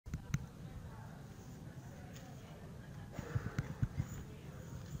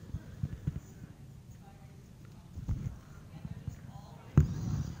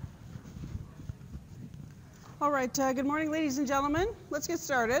All right, good morning, ladies and gentlemen. Let's get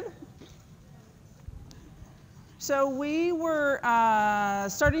started. So we were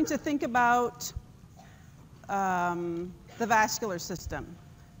starting to think about the vascular system.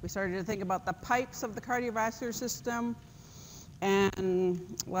 We started to think about the pipes of the cardiovascular system.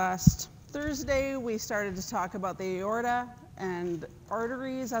 And last Thursday, we started to talk about the aorta and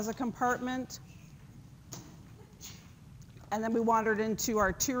arteries as a compartment. And then we wandered into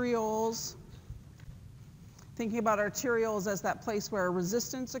arterioles, thinking about arterioles as that place where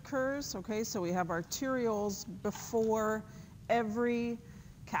resistance occurs. Okay, so we have arterioles before every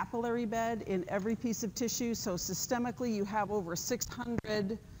capillary bed in every piece of tissue. So systemically, you have over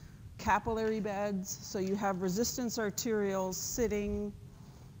 600 capillary beds. So you have resistance arterioles sitting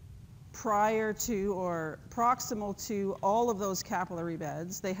prior to or proximal to all of those capillary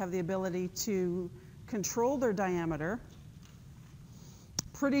beds. They have the ability to control their diameter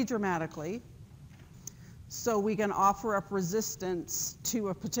pretty dramatically. So we can offer up resistance to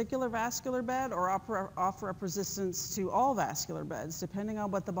a particular vascular bed or offer up resistance to all vascular beds, depending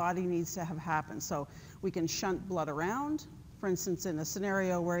on what the body needs to have happen. So we can shunt blood around. For instance, in a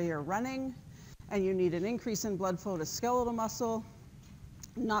scenario where you're running and you need an increase in blood flow to skeletal muscle,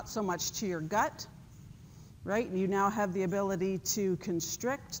 not so much to your gut, right? You now have the ability to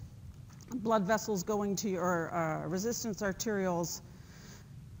constrict blood vessels going to your resistance arterioles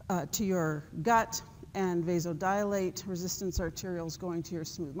to your gut, and vasodilate resistance arterioles going to your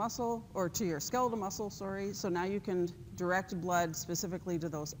smooth muscle, or to your skeletal muscle, sorry. So now you can direct blood specifically to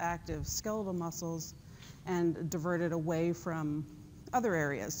those active skeletal muscles and divert it away from other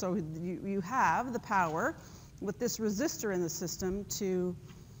areas. So you have the power with this resistor in the system to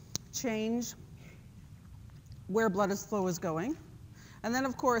change where blood flow is going. And then,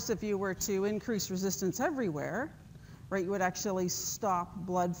 of course, if you were to increase resistance everywhere, right, you would actually stop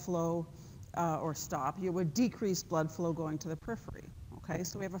blood flow, you would decrease blood flow going to the periphery. Okay,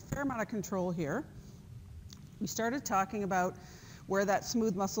 so we have a fair amount of control here. We started talking about where that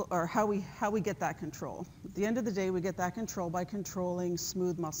smooth muscle, or how we get that control. At the end of the day, we get that control by controlling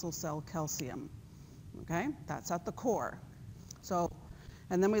smooth muscle cell calcium. Okay, that's at the core. So,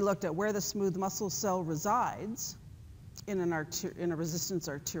 and then we looked at where the smooth muscle cell resides in a resistance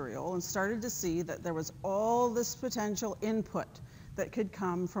arteriole, and started to see that there was all this potential input that could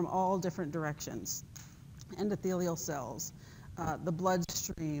come from all different directions. Endothelial cells, the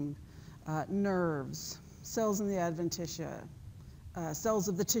bloodstream, nerves, cells in the adventitia, cells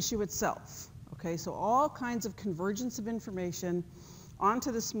of the tissue itself. Okay, so all kinds of convergence of information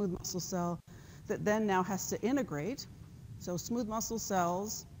onto the smooth muscle cell that then now has to integrate. So smooth muscle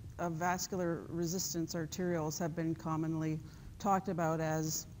cells of vascular resistance arterioles have been commonly talked about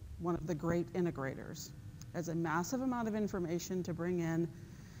as one of the great integrators, as a massive amount of information to bring in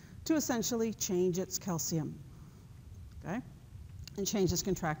to essentially change its calcium, okay, and change its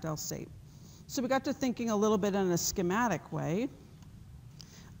contractile state. So we got to thinking a little bit in a schematic way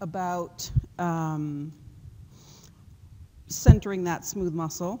about centering that smooth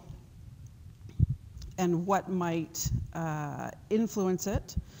muscle and what might influence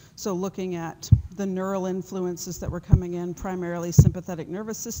it. So looking at the neural influences that were coming in, primarily sympathetic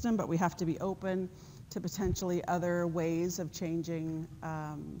nervous system, but we have to be open to potentially other ways of changing,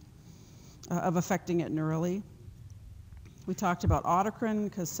 of affecting it neurally. We talked about autocrine,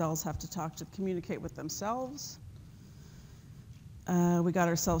 because cells have to communicate with themselves. We got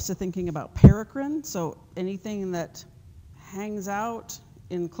ourselves to thinking about paracrine, so anything that hangs out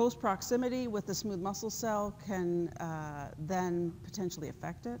in close proximity with the smooth muscle cell can then potentially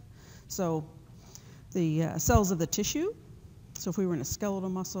affect it. So the cells of the tissue, so if we were in a skeletal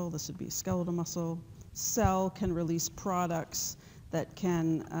muscle, this would be a skeletal muscle cell, can release products that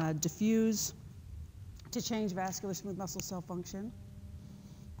can diffuse to change vascular smooth muscle cell function.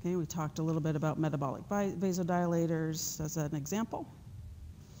 Okay, we talked a little bit about metabolic vasodilators as an example.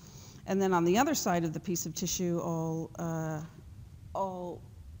 And then on the other side of the piece of tissue, all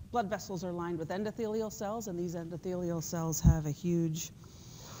blood vessels are lined with endothelial cells, and these endothelial cells have a huge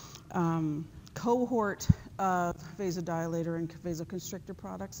cohort of vasodilator and vasoconstrictor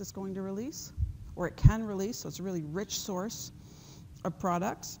products it's going to release, or it can release, so it's a really rich source of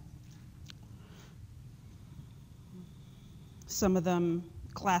products. Some of them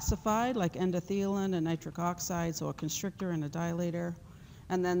classified, like endothelin and nitric oxide, so a constrictor and a dilator.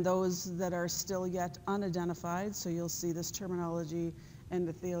 And then those that are still yet unidentified, so you'll see this terminology,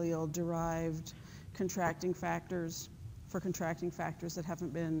 endothelial-derived contracting factors, for contracting factors that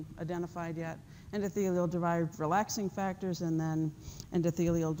haven't been identified yet, endothelial-derived relaxing factors, and then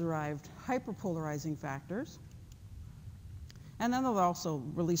endothelial-derived hyperpolarizing factors. And then they'll also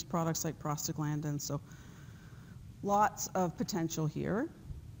release products like prostaglandins. So lots of potential here.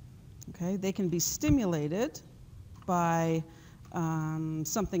 Okay, they can be stimulated by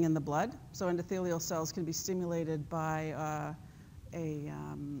something in the blood. So endothelial cells can be stimulated by a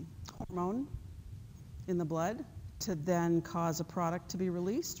hormone in the blood to then cause a product to be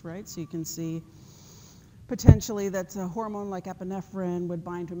released, right? So you can see potentially that a hormone like epinephrine would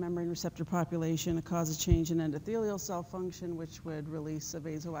bind to a membrane receptor population and cause a change in endothelial cell function, which would release a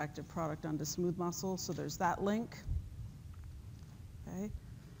vasoactive product onto smooth muscle. So there's that link. Okay.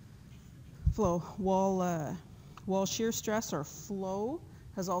 Flow. Wall shear stress, or flow,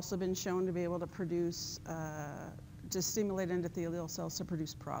 has also been shown to be able to produce, to stimulate endothelial cells to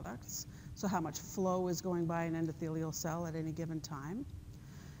produce products. So how much flow is going by an endothelial cell at any given time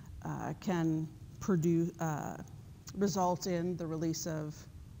can produce, result in the release of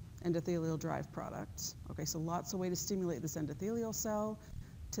endothelial-derived products. Okay, so lots of ways to stimulate this endothelial cell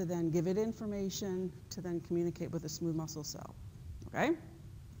to then give it information to then communicate with a smooth muscle cell. Okay?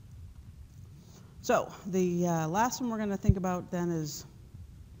 So the last one we're going to think about then is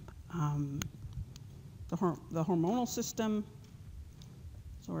the hormonal system.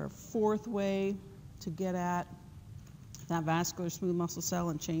 So our fourth way to get at that vascular smooth muscle cell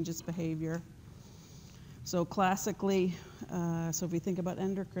and change its behavior. So classically, so if we think about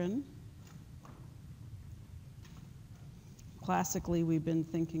endocrine, classically we've been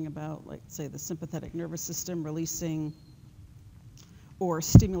thinking about, like, say, the sympathetic nervous system releasing or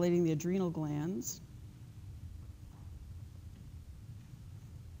stimulating the adrenal glands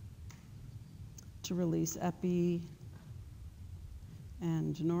to release epi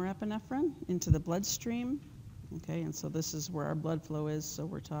and norepinephrine into the bloodstream. Okay, and so this is where our blood flow is. So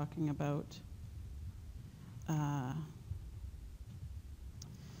we're talking about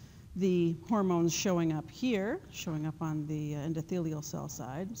the hormones showing up here, showing up on the endothelial cell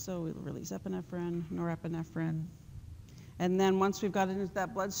side. So we release epinephrine, norepinephrine. And then once we've got it into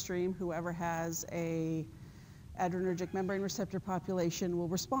that bloodstream, whoever has a adrenergic membrane receptor population will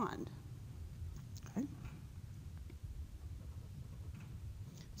respond. Okay.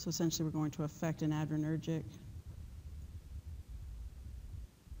 So essentially we're going to affect an adrenergic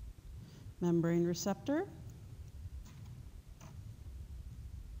membrane receptor.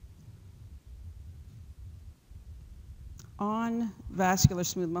 On vascular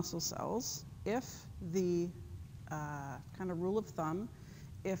smooth muscle cells, if the kind of rule of thumb,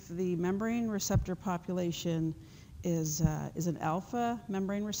 if the membrane receptor population is an alpha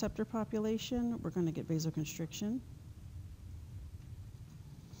membrane receptor population, we're going to get vasoconstriction.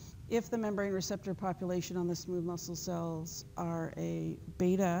 If the membrane receptor population on the smooth muscle cells are a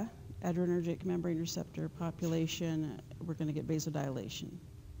beta adrenergic membrane receptor population, we're going to get vasodilation.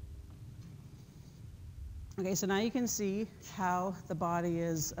 Okay, so now you can see how the body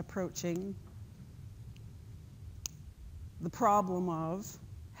is approaching the problem of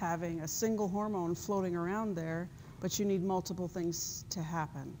having a single hormone floating around there, but you need multiple things to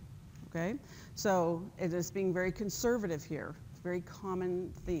happen. Okay, so it is being very conservative here. It's a very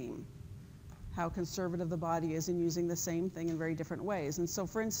common theme, how conservative the body is in using the same thing in very different ways. And so,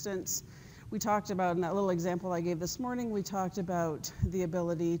 for instance, we talked about, in that little example I gave this morning, we talked about the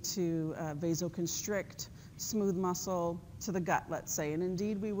ability to vasoconstrict smooth muscle to the gut, let's say. And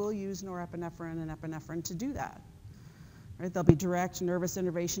indeed, we will use norepinephrine and epinephrine to do that. Right? There'll be direct nervous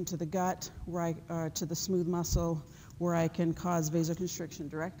innervation to the gut, where to the smooth muscle, where I can cause vasoconstriction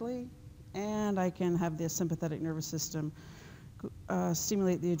directly, and I can have the sympathetic nervous system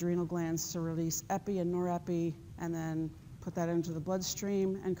stimulate the adrenal glands to release epi and norepi, and then put that into the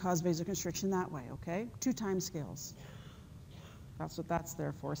bloodstream and cause vasoconstriction that way, okay? 2 time scales. That's what that's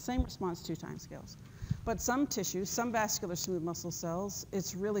there for. Same response, 2 time scales. But some tissues, some vascular smooth muscle cells,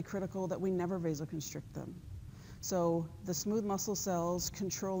 it's really critical that we never vasoconstrict them. So the smooth muscle cells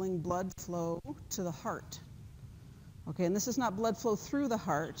controlling blood flow to the heart. Okay, and this is not blood flow through the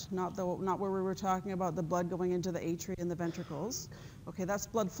heart, not where we were talking about the blood going into the atria and the ventricles. Okay, that's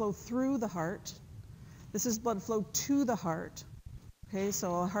blood flow through the heart. This is blood flow to the heart. Okay,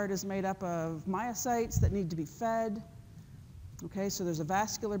 so a heart is made up of myocytes that need to be fed. Okay, so there's a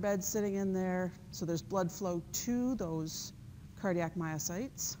vascular bed sitting in there. So there's blood flow to those cardiac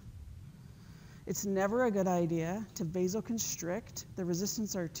myocytes. It's never a good idea to vasoconstrict the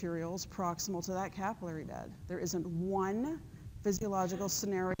resistance arterioles proximal to that capillary bed. There isn't one physiological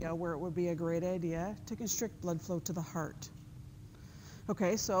scenario where it would be a great idea to constrict blood flow to the heart.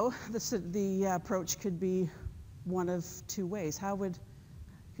 Okay, so the approach could be one of 2 ways.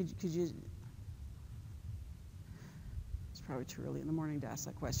 Could you, it's probably too early in the morning to ask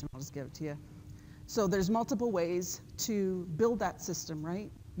that question. I'll just give it to you. So there's multiple ways to build that system,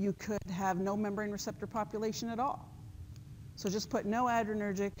 right? You could have no membrane receptor population at all. So just put no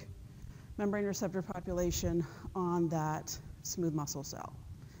adrenergic membrane receptor population on that smooth muscle cell.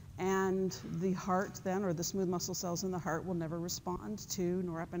 And the heart then, or the smooth muscle cells in the heart, will never respond to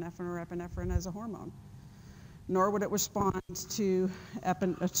norepinephrine or epinephrine as a hormone. Nor would it respond to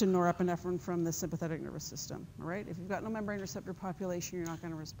norepinephrine from the sympathetic nervous system, all right? If you've got no membrane receptor population, you're not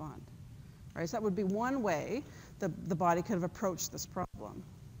going to respond. All right, so that would be one way the body could have approached this problem.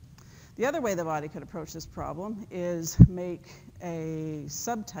 The other way the body could approach this problem is make a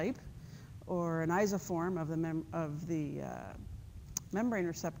subtype or an isoform of the membrane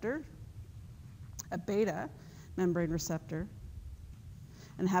receptor, a beta membrane receptor,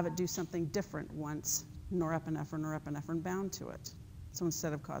 and have it do something different once norepinephrine or epinephrine bound to it. So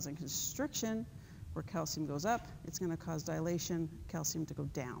instead of causing constriction, where calcium goes up, it's going to cause dilation, calcium to go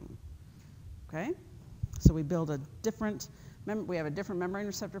down. Okay? So we build a different, we have a different membrane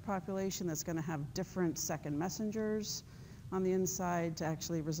receptor population that's going to have different second messengers on the inside to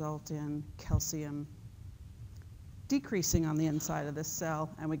actually result in calcium decreasing on the inside of this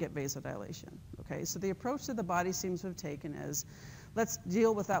cell, and we get vasodilation. Okay? So the approach that the body seems to have taken is, let's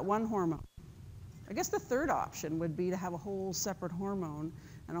deal with that one hormone. I guess the third option would be to have a whole separate hormone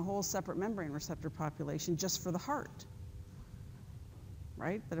and a whole separate membrane receptor population just for the heart,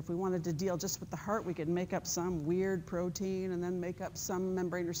 right? But if we wanted to deal just with the heart, we could make up some weird protein and then make up some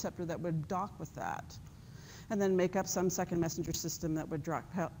membrane receptor that would dock with that, and then make up some second messenger system that would drop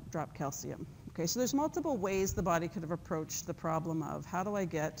calcium. Okay, so there's multiple ways the body could have approached the problem of how do I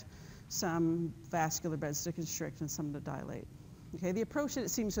get some vascular beds to constrict and some to dilate. Okay, the approach that it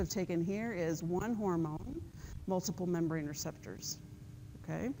seems to have taken here is one hormone, multiple membrane receptors.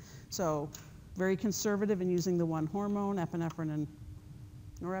 Okay, so very conservative in using the one hormone, epinephrine and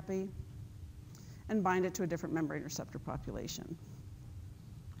norepi, and bind it to a different membrane receptor population.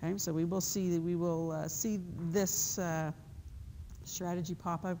 Okay, so we will see this strategy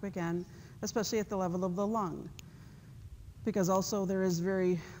pop up again, especially at the level of the lung, because also there is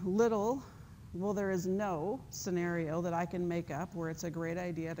very little. Well, there is no scenario that I can make up where it's a great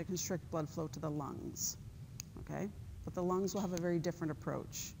idea to constrict blood flow to the lungs, okay? But the lungs will have a very different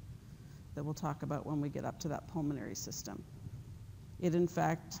approach that we'll talk about when we get up to that pulmonary system. It, in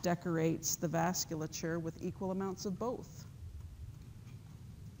fact, decorates the vasculature with equal amounts of both.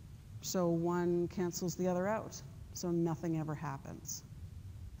 So one cancels the other out, so nothing ever happens.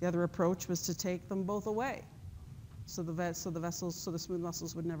 The other approach was to take them both away. So the smooth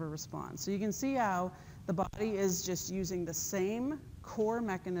muscles would never respond. So you can see how the body is just using the same core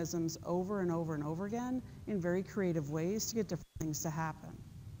mechanisms over and over and over again in very creative ways to get different things to happen.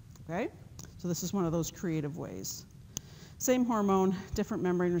 Okay? So this is one of those creative ways. Same hormone, different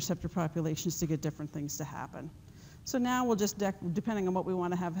membrane receptor populations to get different things to happen. So now we'll just, depending on what we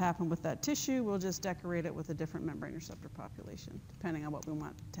want to have happen with that tissue, we'll just decorate it with a different membrane receptor population, depending on what we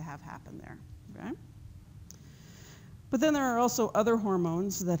want to have happen there. Okay? But then there are also other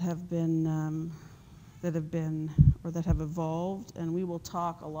hormones that have evolved, and we will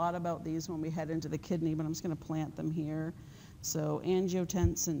talk a lot about these when we head into the kidney, but I'm just going to plant them here. So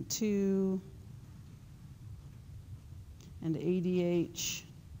angiotensin II and ADH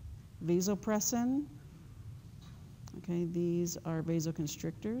vasopressin. Okay, these are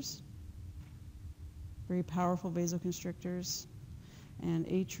vasoconstrictors, very powerful vasoconstrictors, and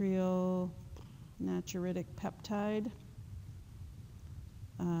atrial natriuretic peptide,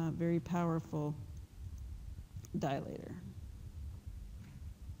 very powerful dilator.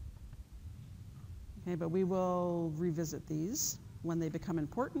 Okay, but we will revisit these when they become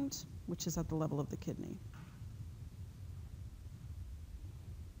important, which is at the level of the kidney.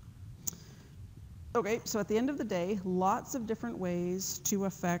 Okay, so at the end of the day, lots of different ways to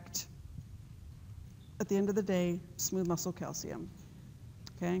affect, at the end of the day, smooth muscle calcium.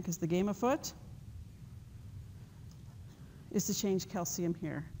 Okay, because the game afoot is to change calcium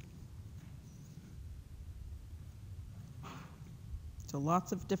here. So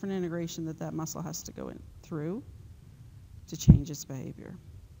lots of different integration that muscle has to go through to change its behavior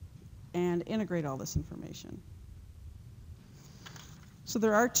and integrate all this information. So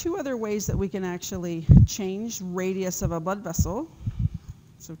there are two other ways that we can actually change radius of a blood vessel.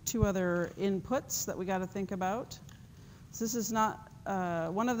 So two other inputs that we got to think about. So this is not,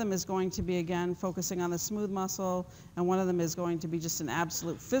 one of them is going to be, again, focusing on the smooth muscle, and one of them is going to be just an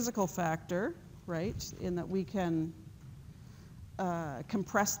absolute physical factor, right, in that we can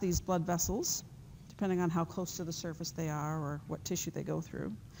compress these blood vessels, depending on how close to the surface they are or what tissue they go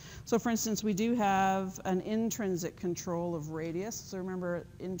through. So for instance, we do have an intrinsic control of radius. So remember,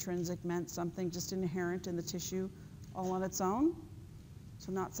 intrinsic meant something just inherent in the tissue all on its own.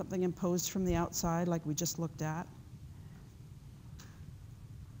 So not something imposed from the outside like we just looked at.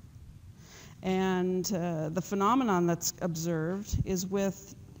 And the phenomenon that's observed is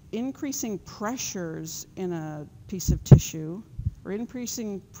with increasing pressures in a piece of tissue, or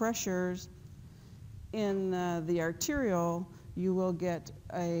increasing pressures in the arteriole, you will get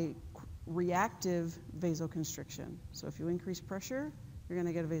a reactive vasoconstriction. So if you increase pressure, you're going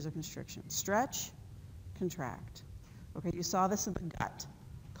to get a vasoconstriction. Stretch, contract. Okay, you saw this in the gut,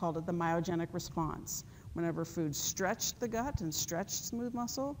 called it the myogenic response. Whenever food stretched the gut and stretched smooth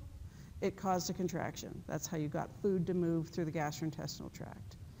muscle, it caused a contraction. That's how you got food to move through the gastrointestinal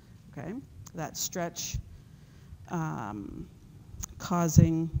tract. Okay, that stretch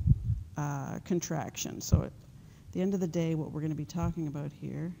causing contraction. So at the end of the day, what we're going to be talking about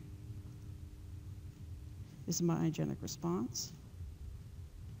here is myogenic response.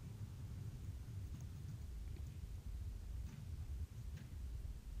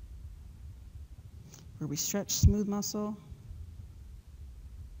 Where we stretch smooth muscle,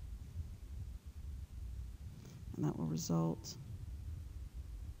 and that will result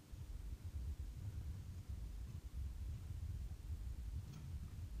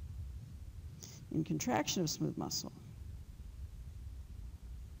in contraction of smooth muscle.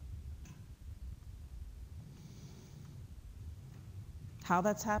 How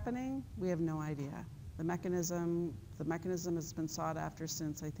that's happening, we have no idea. The mechanism has been sought after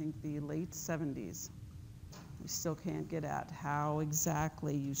since, I think, the late 70s. We still can't get at how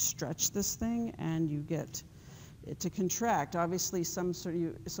exactly you stretch this thing and you get it to contract. Obviously, so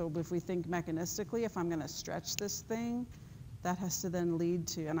if we think mechanistically, if I'm going to stretch this thing, that has to then lead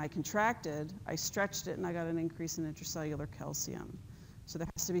to, and I stretched it, and I got an increase in intracellular calcium. So there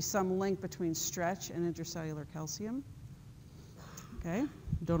has to be some link between stretch and intracellular calcium. Okay,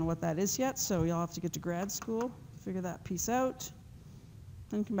 don't know what that is yet, so you'll have to get to grad school, figure that piece out,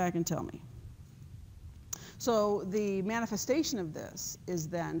 then come back and tell me. So the manifestation of this is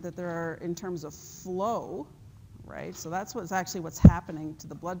then that there are, in terms of flow, right? So that's what's happening to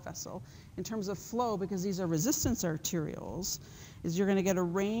the blood vessel. In terms of flow, because these are resistance arterioles, is you're going to get a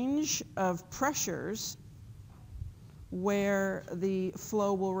range of pressures where the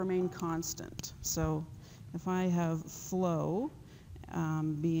flow will remain constant. So if I have flow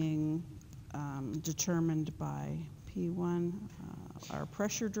being determined by P1, our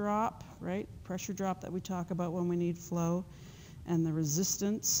pressure drop, right? Pressure drop that we talk about when we need flow, and the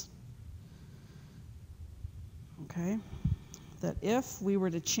resistance, okay? That if we were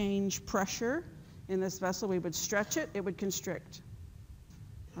to change pressure in this vessel, we would stretch it, it would constrict.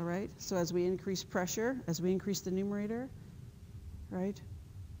 All right? So as we increase pressure, as we increase the numerator, right?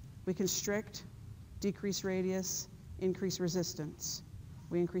 We constrict, decrease radius, increase resistance.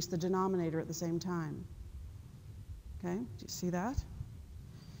 We increase the denominator at the same time. Okay? Do you see that?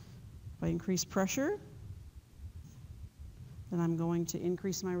 If I increase pressure, then I'm going to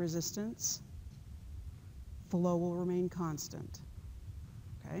increase my resistance. Flow will remain constant.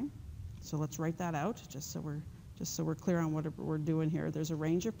 Okay? So let's write that out just so we're clear on what we're doing here. There's a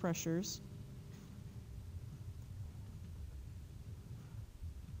range of pressures.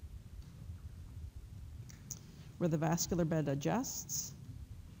 Where the vascular bed adjusts.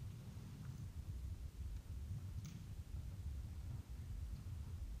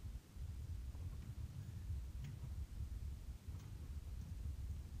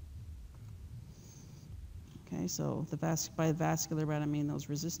 Okay, so by vascular bed, I mean those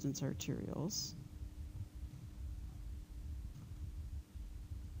resistance arterioles.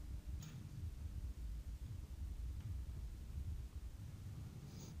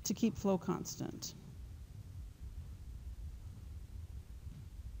 To keep flow constant.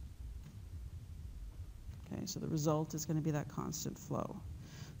 Okay, so the result is going to be that constant flow.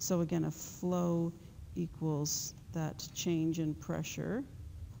 So again, if flow equals that change in pressure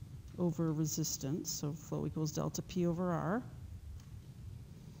over resistance, so flow equals delta P over R.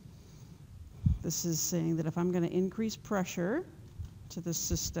 This is saying that if I'm going to increase pressure to the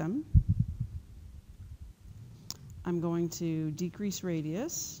system, I'm going to decrease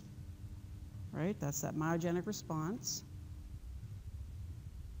radius, right? That's that myogenic response,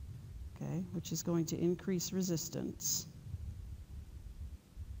 okay, which is going to increase resistance.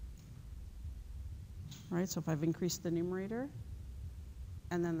 Right, so if I've increased the numerator,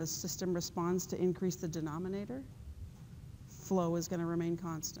 and then the system responds to increase the denominator, flow is going to remain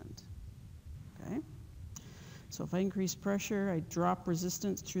constant. Okay? So if I increase pressure, I drop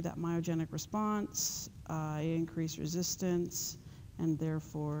resistance through that myogenic response, I increase resistance, and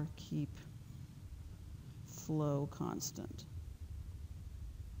therefore keep flow constant.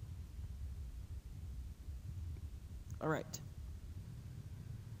 All right.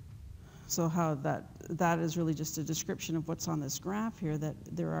 So how that is really just a description of what's on this graph here, that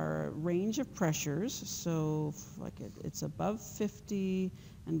there are a range of pressures. So like it's above 50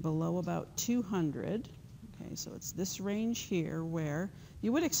 and below about 200. Okay, so it's this range here where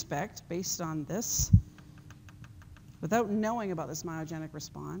you would expect, based on this, without knowing about this myogenic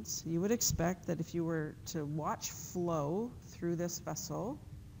response, you would expect that if you were to watch flow through this vessel,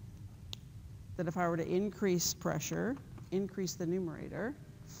 that if I were to increase pressure, increase the numerator,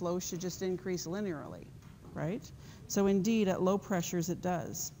 flow should just increase linearly, right? So indeed, at low pressures, it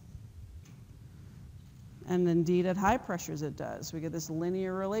does. And indeed, at high pressures, it does. We get this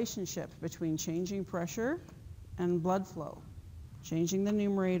linear relationship between changing pressure and blood flow, changing the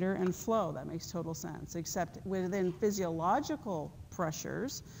numerator and flow. That makes total sense, except within physiological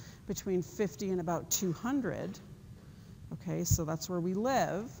pressures between 50 and about 200, okay, so that's where we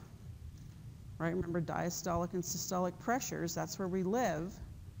live, right? Remember diastolic and systolic pressures, that's where we live.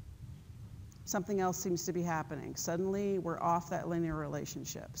 Something else seems to be happening. Suddenly, we're off that linear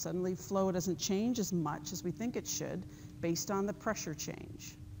relationship. Suddenly, flow doesn't change as much as we think it should based on the pressure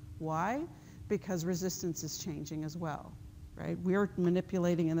change. Why? Because resistance is changing as well, right? We're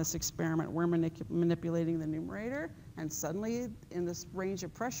manipulating in this experiment, we're manipulating the numerator, and suddenly, in this range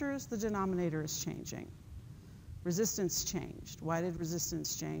of pressures, the denominator is changing. Resistance changed. Why did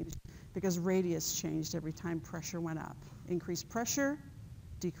resistance change? Because radius changed every time pressure went up. Increased pressure,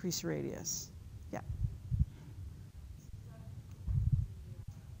 decreased radius. Yeah.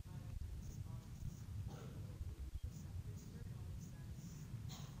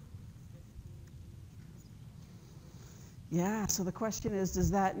 Yeah, so the question is, does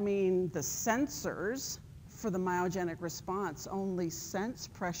that mean the sensors for the myogenic response only sense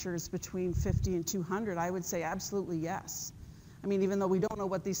pressures between 50 and 200? I would say absolutely yes. I mean, even though we don't know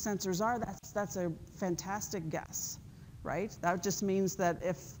what these sensors are, that's a fantastic guess, right? That just means that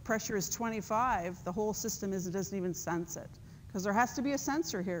if pressure is 25, the whole system doesn't even sense it. Because there has to be a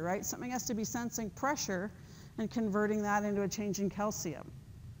sensor here, right? Something has to be sensing pressure and converting that into a change in calcium.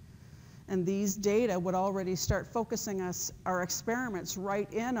 And these data would already start focusing our experiments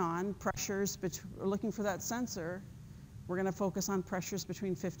right in on pressures, looking for that sensor. We're going to focus on pressures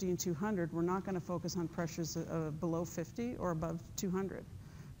between 50 and 200. We're not going to focus on pressures below 50 or above 200,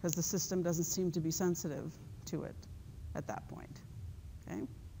 because the system doesn't seem to be sensitive to it at that point, okay?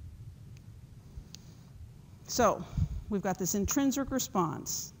 So we've got this intrinsic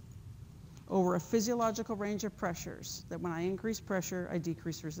response over a physiological range of pressures, that when I increase pressure, I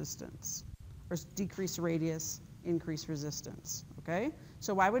decrease resistance, or decrease radius, increase resistance, okay?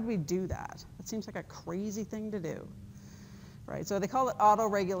 So why would we do that? That seems like a crazy thing to do, right? So they call it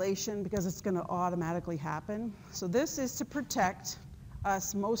auto-regulation because it's going to automatically happen. So this is to protect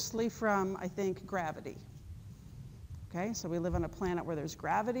us mostly from, I think, gravity, okay? So we live on a planet where there's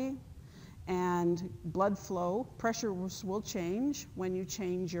gravity, and blood flow, pressure will change when you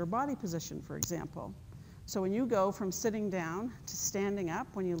change your body position, for example. So when you go from sitting down to standing up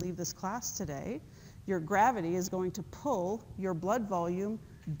when you leave this class today, your gravity is going to pull your blood volume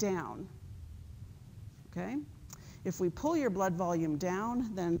down, okay? If we pull your blood volume down,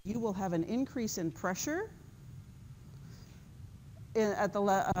 then you will have an increase in pressure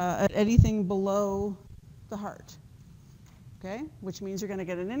at anything below the heart. Okay? Which means you're going to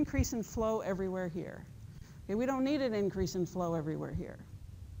get an increase in flow everywhere here. Okay? We don't need an increase in flow everywhere here.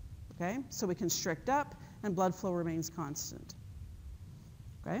 Okay? So we constrict up and blood flow remains constant.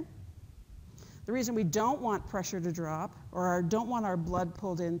 Okay? The reason we don't want pressure to drop or don't want our blood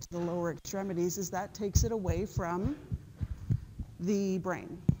pulled into the lower extremities is that takes it away from the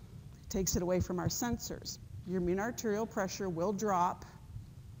brain. It takes it away from our sensors. Your mean arterial pressure will drop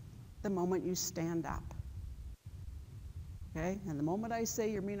the moment you stand up. Okay? And the moment I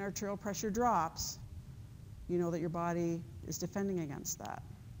say your mean arterial pressure drops, you know that your body is defending against that.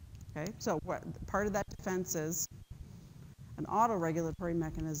 Okay? So part of that defense is an auto-regulatory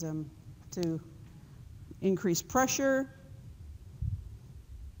mechanism to increase pressure.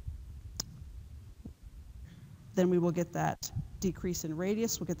 Then we will get that decrease in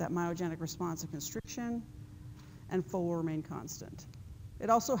radius, we'll get that myogenic response of constriction, and flow will remain constant. It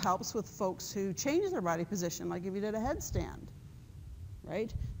also helps with folks who change their body position, like if you did a headstand,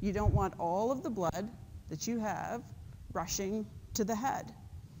 right? You don't want all of the blood that you have rushing to the head,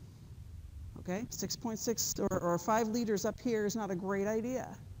 okay? 6.6 or 5 liters up here is not a great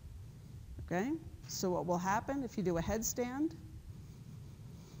idea, okay? So what will happen if you do a headstand?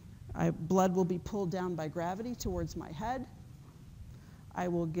 Blood will be pulled down by gravity towards my head. I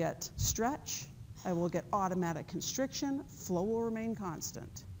will get stretch. I will get automatic constriction. Flow will remain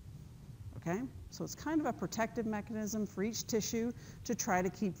constant, okay? So it's kind of a protective mechanism for each tissue to try to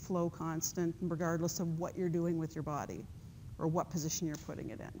keep flow constant regardless of what you're doing with your body or what position you're putting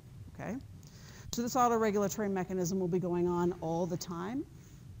it in, okay? So this autoregulatory mechanism will be going on all the time,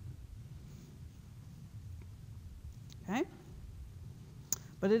 okay?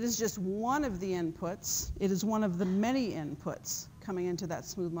 But it is just one of the inputs. It is one of the many inputs coming into that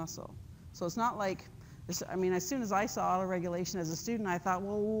smooth muscle. So it's not like, I mean, as soon as I saw autoregulation as a student, I thought,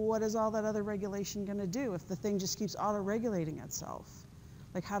 well, what is all that other regulation going to do if the thing just keeps autoregulating itself?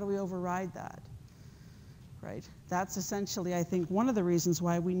 Like, how do we override that? Right? That's essentially, I think, one of the reasons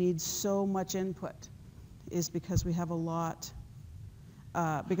why we need so much input is because we have a lot,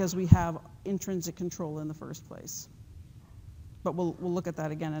 because we have intrinsic control in the first place. But we'll look at that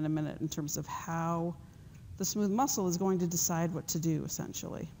again in a minute in terms of how the smooth muscle is going to decide what to do,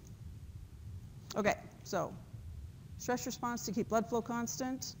 essentially. Okay, so stress response to keep blood flow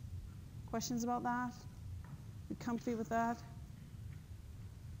constant. Questions about that? You comfy with that?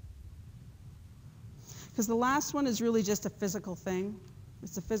 Because the last one is really just a physical thing.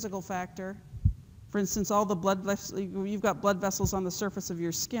 It's a physical factor. For instance, all the blood vessels, you've got blood vessels on the surface of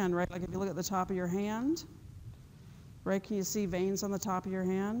your skin, right? Like if you look at the top of your hand, right? Can you see veins on the top of your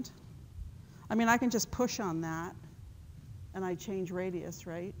hand? I mean, I can just push on that and I change radius,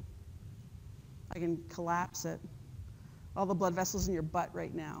 right? I can collapse it. All the blood vessels in your butt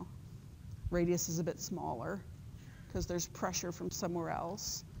right now, radius is a bit smaller because there's pressure from somewhere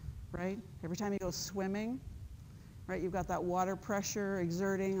else, right? Every time you go swimming, right, you've got that water pressure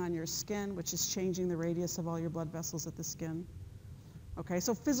exerting on your skin, which is changing the radius of all your blood vessels at the skin. Okay,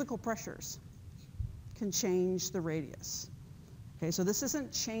 so physical pressures can change the radius. Okay, so this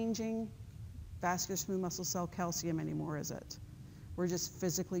isn't changing vascular smooth muscle cell calcium anymore, is it? We're just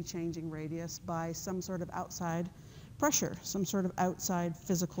physically changing radius by some sort of outside pressure, some sort of outside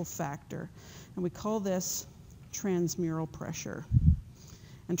physical factor. And we call this transmural pressure.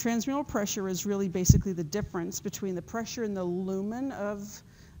 And transmural pressure is really basically the difference between the pressure in the lumen of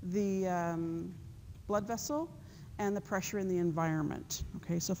the blood vessel and the pressure in the environment.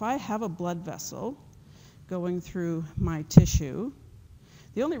 Okay, so if I have a blood vessel going through my tissue,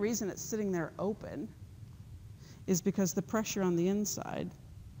 the only reason it's sitting there open is because the pressure on the inside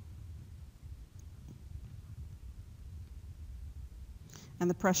and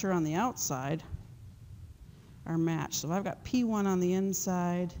the pressure on the outside are matched. So if I've got P1 on the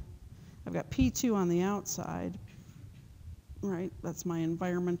inside, I've got P2 on the outside, right? That's my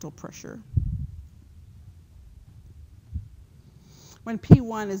environmental pressure. When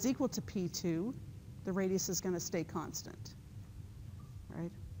P1 is equal to P2, the radius is going to stay constant,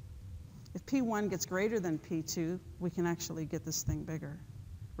 right? If P1 gets greater than P2, we can actually get this thing bigger.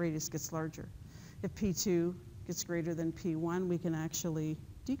 Radius gets larger. If P2 gets greater than P1, we can actually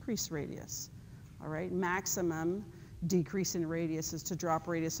decrease radius. All right, maximum decrease in radius is to drop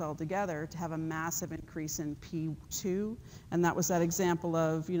radius altogether, to have a massive increase in P2. And that was that example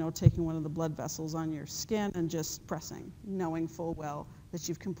of, you know, taking one of the blood vessels on your skin and just pressing, knowing full well that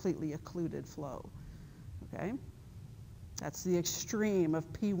you've completely occluded flow. Okay? That's the extreme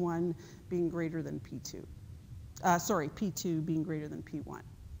of P1 being greater than P2. P2 being greater than P1.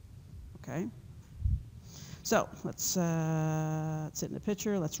 Okay? So let's sit in the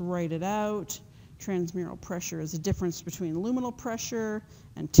picture. Let's write it out. Transmural pressure is the difference between luminal pressure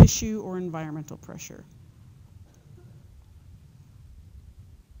and tissue or environmental pressure.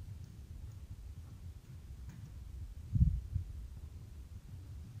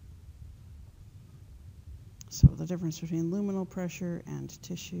 So the difference between luminal pressure and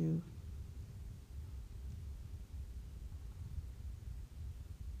tissue.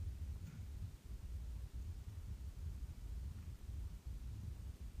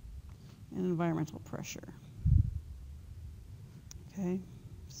 And environmental pressure. Okay,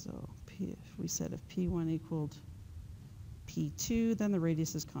 so if we said if P1 equaled P2, then the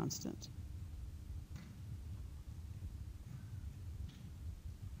radius is constant.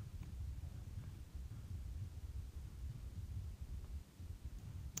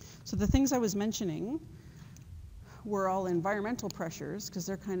 So the things I was mentioning were all environmental pressures because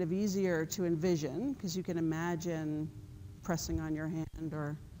they're kind of easier to envision because you can imagine pressing on your hand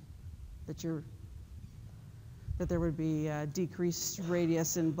or that there would be a decreased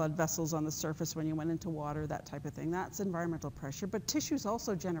radius in blood vessels on the surface when you went into water, that type of thing. That's environmental pressure. But tissues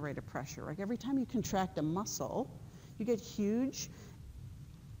also generate a pressure. Like every time you contract a muscle, you get huge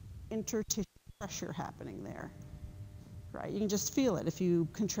intertissue pressure happening there. Right? You can just feel it. If you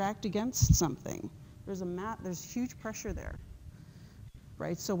contract against something, there's huge pressure there.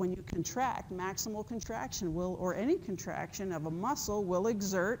 right? So when you contract, maximal contraction will, or any contraction of a muscle will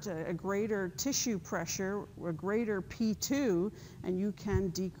exert a greater tissue pressure, a greater P2, and you can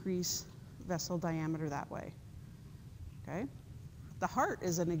decrease vessel diameter that way, okay? The heart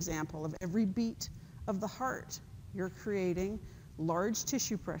is an example of every beat of the heart. You're creating large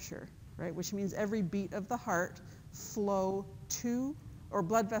tissue pressure, right? Which means every beat of the heart flow to, or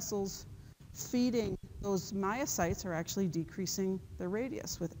blood vessels feeding those myocytes are actually decreasing the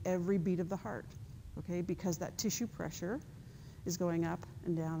radius with every beat of the heart, okay? Because that tissue pressure is going up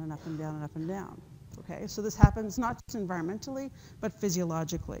and down and up and down and up and down, okay? So this happens not just environmentally, but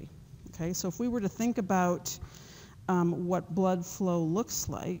physiologically, okay? So if we were to think about what blood flow looks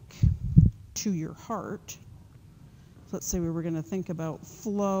like to your heart, let's say we were going to think about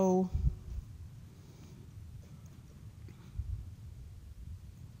flow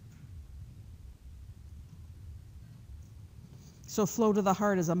so flow to the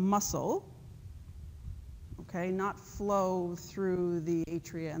heart is a muscle, okay, not flow through the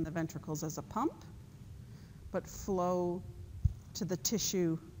atria and the ventricles as a pump, but flow to the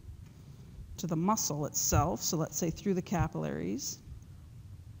tissue, to the muscle itself, so let's say through the capillaries.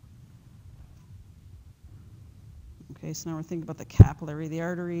 Okay, so now we're thinking about the capillary, the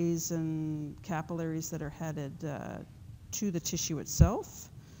arteries and capillaries that are headed to the tissue itself.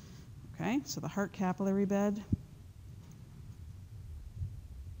 Okay, so the heart capillary bed.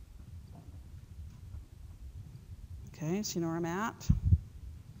 Okay, so you know where I'm at?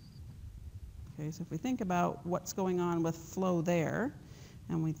 Okay, so if we think about what's going on with flow there,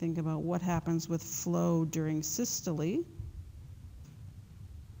 and we think about what happens with flow during systole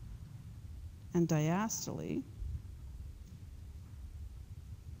and diastole,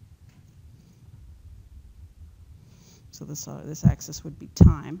 so this axis would be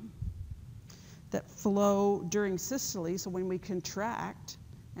time, that flow during systole, so when we contract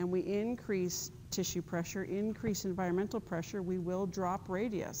and we increase tissue pressure, increase environmental pressure, we will drop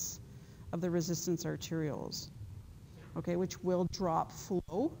radius of the resistance arterioles, okay, which will drop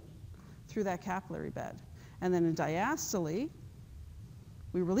flow through that capillary bed. And then in diastole,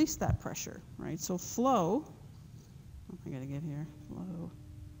 we release that pressure, right? So flow, I gotta get here, flow.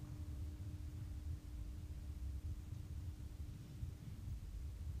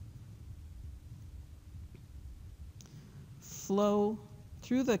 Flow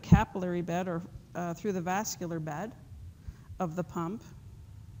through the capillary bed or through the vascular bed of the pump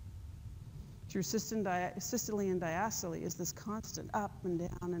through systole and diastole is this constant up and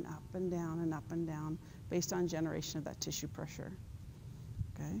down and up and down and up and down based on generation of that tissue pressure,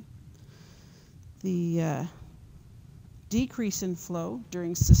 okay? The decrease in flow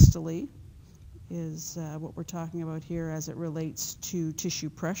during systole is what we're talking about here as it relates to tissue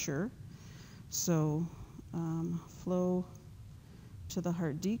pressure. So flow to the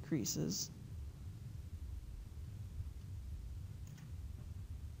heart decreases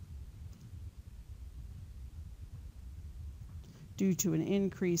due to an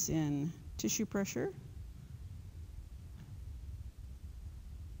increase in tissue pressure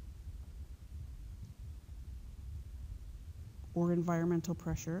or environmental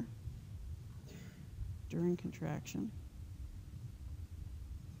pressure during contraction.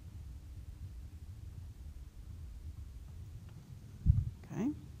 Okay.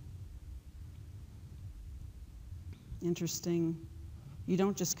 Interesting. You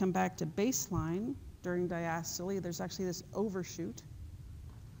don't just come back to baseline during diastole. There's actually this overshoot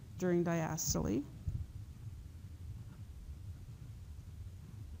during diastole.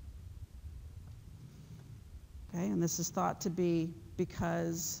 Okay, and this is thought to be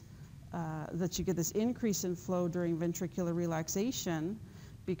because that you get this increase in flow during ventricular relaxation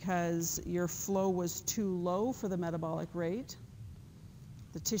because your flow was too low for the metabolic rate.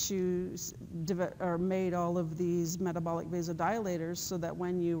 The tissues made all of these metabolic vasodilators so that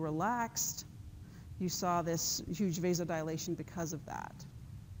when you relaxed, you saw this huge vasodilation because of that.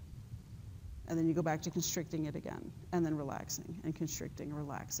 And then you go back to constricting it again, and then relaxing, and constricting, and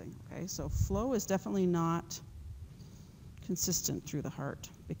relaxing, okay? So flow is definitely not consistent through the heart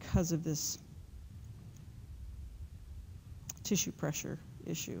because of this tissue pressure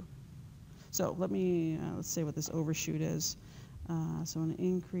issue. So let's say what this overshoot is. So an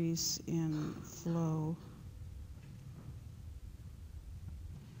increase in flow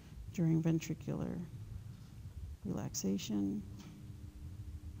during ventricular relaxation.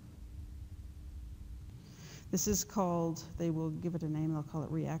 This is called, they will give it a name, they'll call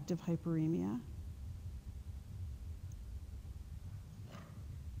it reactive hyperemia.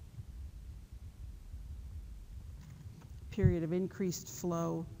 Period of increased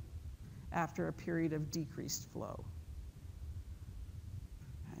flow after a period of decreased flow.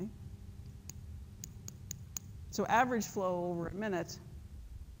 So average flow over a minute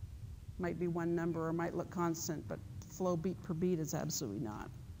might be one number or might look constant, but flow beat per beat is absolutely not,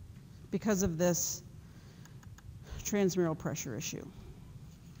 because of this transmural pressure issue.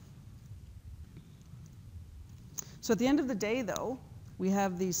 So at the end of the day, though, we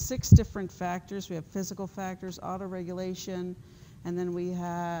have these 6 different factors. We have physical factors, autoregulation, and then we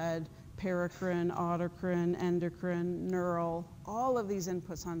had paracrine, autocrine, endocrine, neural, all of these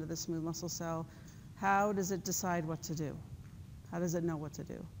inputs onto the smooth muscle cell. How does it decide what to do? How does it know what to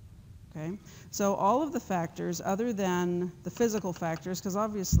do? Okay, so all of the factors other than the physical factors, because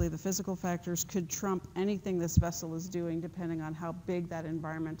obviously the physical factors could trump anything this vessel is doing depending on how big that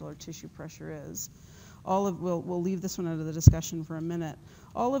environmental or tissue pressure is. We'll leave this one out of the discussion for a minute.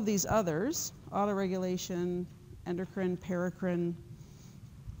 All of these others, autoregulation, endocrine, paracrine,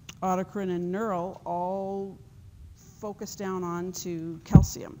 autocrine, and neural, all focus down onto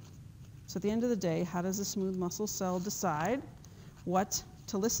calcium. So at the end of the day, how does a smooth muscle cell decide what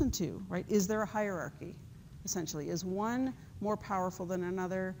to listen to, right? Is there a hierarchy, essentially? Is one more powerful than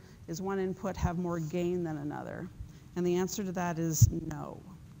another? Is one input have more gain than another? And the answer to that is no.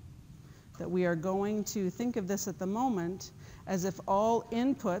 That we are going to think of this at the moment as if all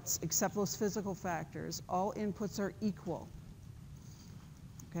inputs, except those physical factors, all inputs are equal,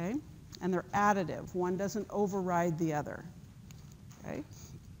 okay? And they're additive. One doesn't override the other, okay?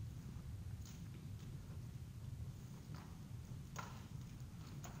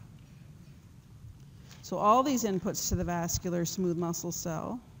 So all these inputs to the vascular smooth muscle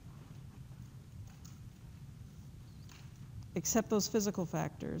cell, except those physical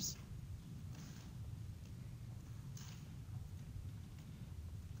factors,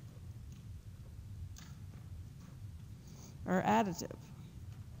 are additive.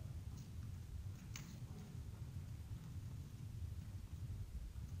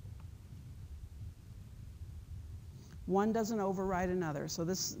 One doesn't override another. So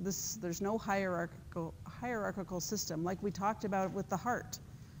there's no hierarchical system like we talked about with the heart.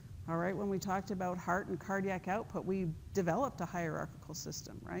 All right, when we talked about heart and cardiac output, we developed a hierarchical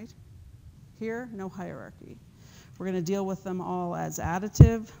system, right? Here, no hierarchy. We're going to deal with them all as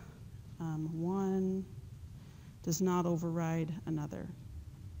additive. One does not override another.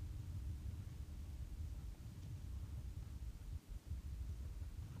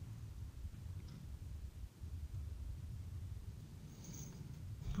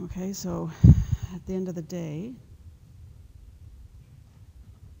 Okay, so at the end of the day,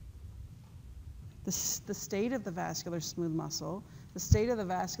 the state of the vascular smooth muscle, the state of the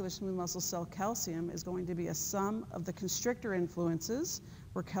vascular smooth muscle cell calcium is going to be a sum of the constrictor influences,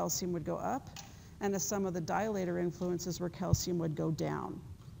 where calcium would go up, and a sum of the dilator influences, where calcium would go down.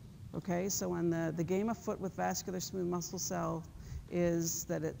 Okay, so when the game afoot with vascular smooth muscle cell is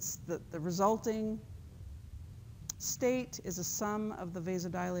that it's the resulting state is a sum of the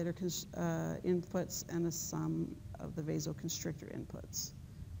vasodilator inputs and a sum of the vasoconstrictor inputs,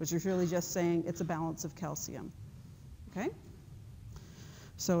 which is really just saying it's a balance of calcium. Okay?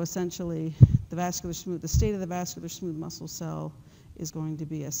 So essentially, the state of the vascular smooth muscle cell is going to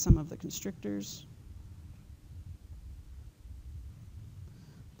be a sum of the constrictors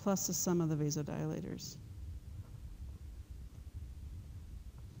plus the sum of the vasodilators.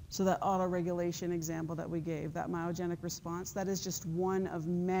 So that autoregulation example that we gave, that myogenic response, that is just one of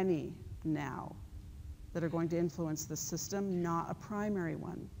many now that are going to influence the system, not a primary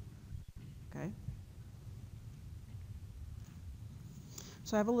one, okay?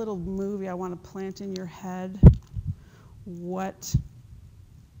 So I have a little movie I want to plant in your head.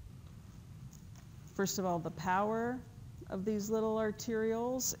 First of all, the power of these little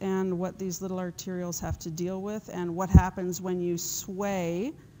arterioles and what these little arterioles have to deal with, and what happens when you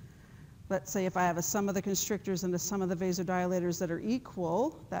sway. Let's say if I have a sum of the constrictors and a sum of the vasodilators that are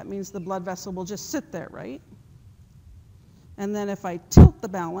equal, that means the blood vessel will just sit there, right? And then if I tilt the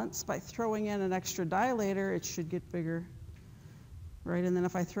balance by throwing in an extra dilator, it should get bigger, right? And then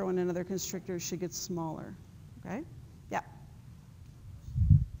if I throw in another constrictor, it should get smaller, okay? Yeah.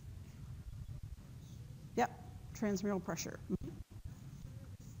 Yep, transmural pressure.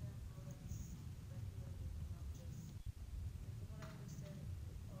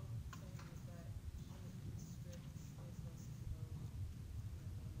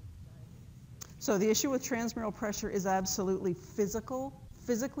 So the issue with transmural pressure is absolutely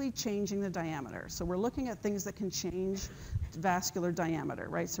physically changing the diameter. So we're looking at things that can change vascular diameter,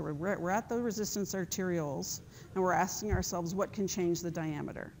 right? So we're at the resistance arterioles, and we're asking ourselves what can change the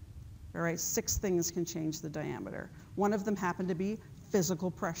diameter. All right, 6 things can change the diameter. One of them happened to be physical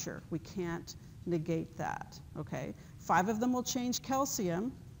pressure. We can't negate that, okay? 5 of them will change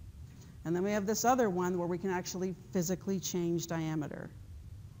calcium. And then we have this other one where we can actually physically change diameter.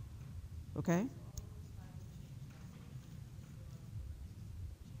 Okay?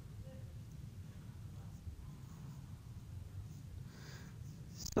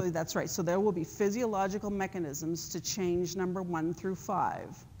 So that's right. So there will be physiological mechanisms to change number 1 through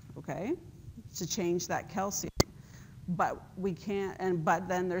 5, okay? To change that calcium. But we can't, but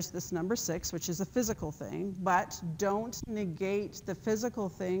then there's this number 6, which is a physical thing, but don't negate the physical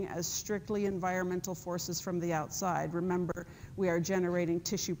thing as strictly environmental forces from the outside. Remember, we are generating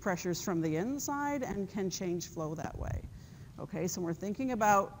tissue pressures from the inside and can change flow that way. Okay, so we're thinking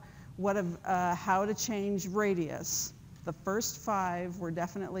about how to change radius. The first 5 were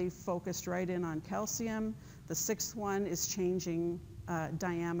definitely focused right in on calcium. The 6th one is changing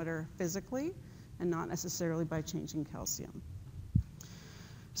diameter physically and not necessarily by changing calcium.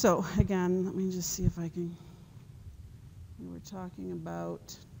 So again, let me just see if I can, we were talking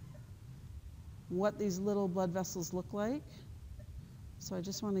about what these little blood vessels look like. So I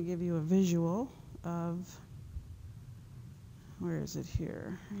just want to give you a visual of, where is it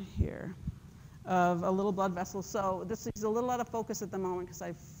here? Right here. Of a little blood vessel. So this is a little out of focus at the moment because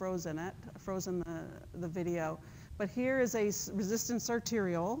I've frozen the video. But here is a resistance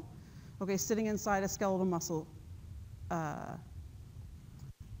arteriole, okay, sitting inside a skeletal muscle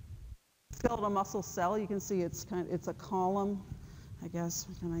cell. You can see it's a column, I guess.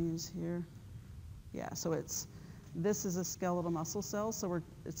 What can I use here? Yeah, so this is a skeletal muscle cell, so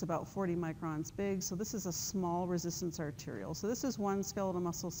it's about 40 microns big. So this is a small resistance arteriole. So this is one skeletal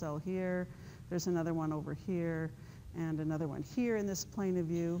muscle cell here. There's another one over here and another one here in this plane of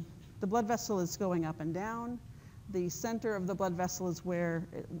view. The blood vessel is going up and down. The center of the blood vessel is where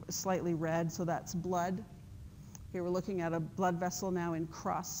it's slightly red, so that's blood. Here we're looking at a blood vessel now in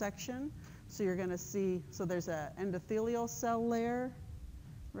cross section. So you're going to see, so there's an endothelial cell layer,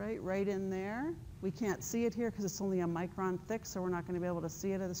 right in there. We can't see it here because it's only a micron thick, so we're not going to be able to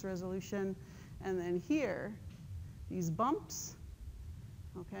see it at this resolution. And then here, these bumps,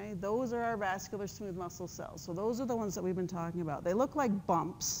 okay, those are our vascular smooth muscle cells. So those are the ones that we've been talking about. They look like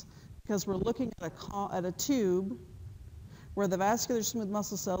bumps because we're looking at a tube where the vascular smooth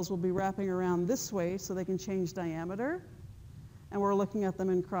muscle cells will be wrapping around this way so they can change diameter, and we're looking at them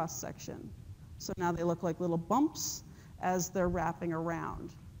in cross section. So now they look like little bumps as they're wrapping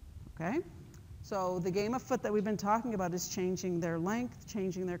around, okay? So the game of foot that we've been talking about is changing their length,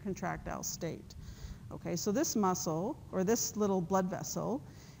 changing their contractile state. Okay, so this muscle, or this little blood vessel,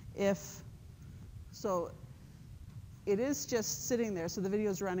 so it is just sitting there, so the video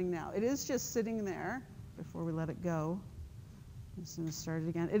is running now. It is just sitting there, before we let it go. I'm just gonna start it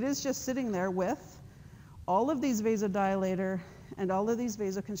again. It is just sitting there with all of these vasodilator and all of these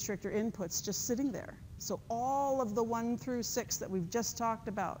vasoconstrictor inputs just sitting there. So all of the 1 through 6 that we've just talked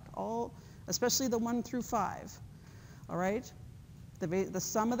about, especially the 1 through 5, all right? The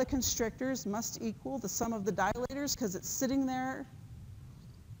sum of the constrictors must equal the sum of the dilators because it's sitting there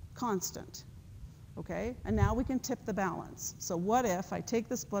constant, okay? And now we can tip the balance. So what if I take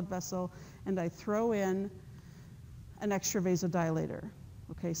this blood vessel and I throw in an extra vasodilator?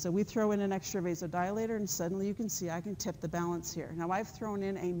 Okay, so we throw in an extra vasodilator and suddenly you can see I can tip the balance here. Now I've thrown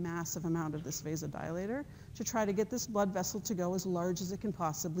in a massive amount of this vasodilator to try to get this blood vessel to go as large as it can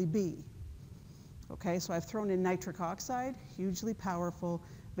possibly be. Okay, so I've thrown in nitric oxide, hugely powerful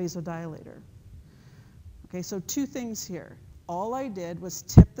vasodilator. Okay, so 2 things here. All I did was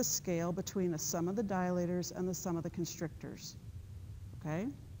tip the scale between the sum of the dilators and the sum of the constrictors. Okay?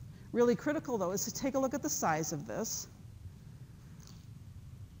 Really critical, though, is to take a look at the size of this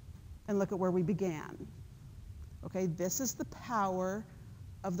and look at where we began. Okay, this is the power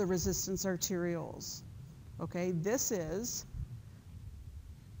of the resistance arterioles. Okay, this is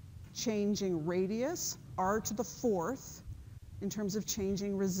changing radius, r to the 4th, in terms of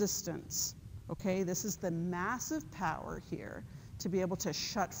changing resistance. Okay, this is the massive power here to be able to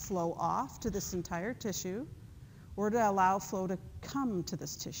shut flow off to this entire tissue or to allow flow to come to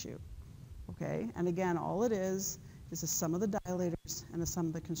this tissue. Okay, and again, all it is the sum of the dilators and the sum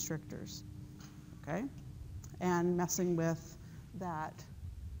of the constrictors. Okay, and messing with that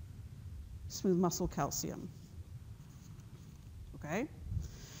smooth muscle calcium. Okay.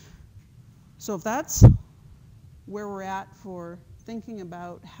 So if that's where we're at for thinking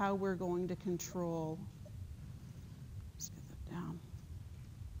about how we're going to control, let's get that down,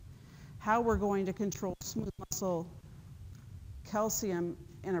 how we're going to control smooth muscle calcium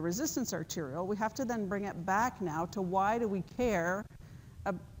in a resistance arteriole, we have to then bring it back now to why do we care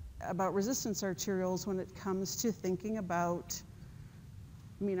about resistance arterioles when it comes to thinking about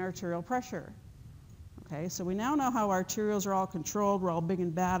mean arterial pressure. Okay, so we now know how arterioles are all controlled. We're all big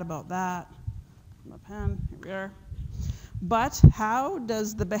and bad about that. My pen, here we are. But how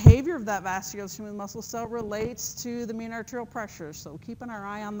does the behavior of that vascular smooth muscle cell relates to the mean arterial pressure? So keeping our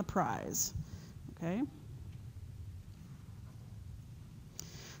eye on the prize, okay?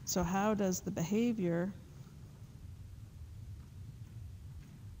 So how does the behavior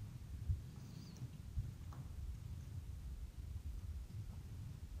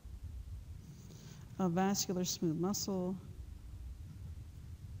of vascular smooth muscle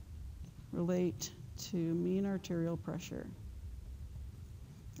relate to mean arterial pressure?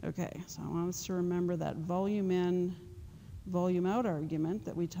 Okay, so I want us to remember that volume in, volume out argument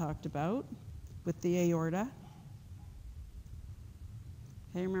that we talked about with the aorta.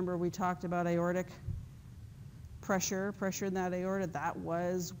 Okay, remember we talked about aortic pressure in that aorta. That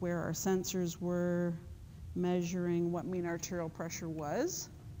was where our sensors were measuring what mean arterial pressure was,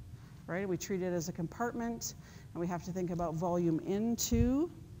 right? We treat it as a compartment, and we have to think about volume into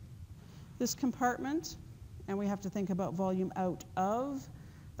this compartment, and we have to think about volume out of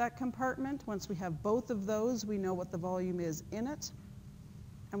that compartment. Once we have both of those, we know what the volume is in it,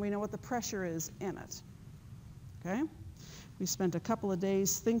 and we know what the pressure is in it, okay? We spent a couple of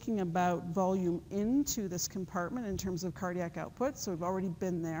days thinking about volume into this compartment in terms of cardiac output, so we've already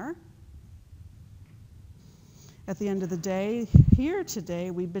been there. At the end of the day, here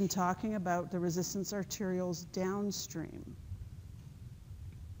today, we've been talking about the resistance arterioles downstream.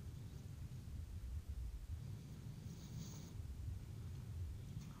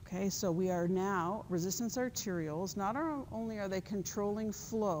 Okay, so we are now, resistance arterioles, not only are they controlling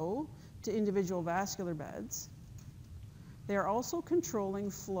flow to individual vascular beds, they are also controlling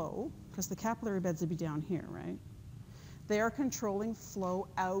flow, because the capillary beds would be down here, right? They are controlling flow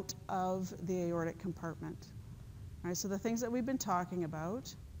out of the aortic compartment. All right, so the things that we've been talking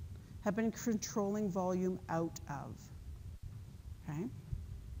about have been controlling volume out of, okay?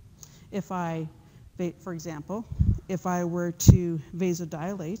 If I, for example, if I were to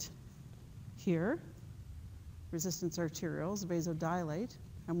vasodilate here, resistance arterioles vasodilate,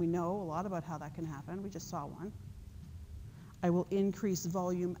 and we know a lot about how that can happen. We just saw one. I will increase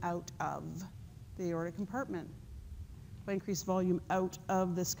volume out of the aortic compartment. If I increase volume out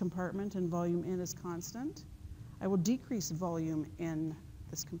of this compartment and volume in is constant, I will decrease volume in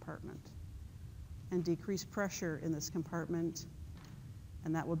this compartment and decrease pressure in this compartment,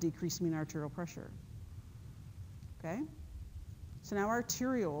 and that will decrease mean arterial pressure. Okay? So now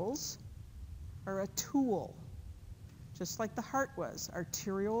arterioles are a tool, just like the heart was.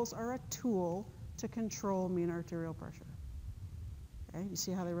 Arterioles are a tool to control mean arterial pressure. Okay, you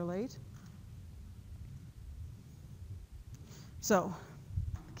see how they relate? So,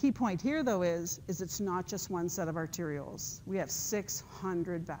 key point here though is it's not just one set of arterioles. We have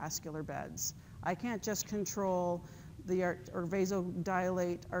 600 vascular beds. I can't just control or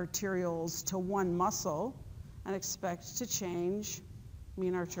vasodilate arterioles to one muscle and expect to change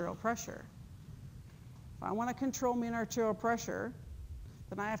mean arterial pressure. If I want to control mean arterial pressure,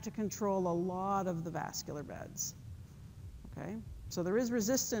 then I have to control a lot of the vascular beds. Okay? So there is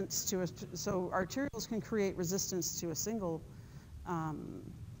resistance to so arterioles can create resistance to a single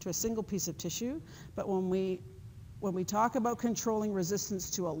piece of tissue, but when we talk about controlling resistance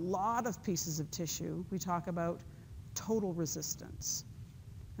to a lot of pieces of tissue, we talk about total resistance.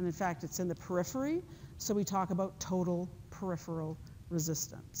 And in fact, it's in the periphery, so we talk about total peripheral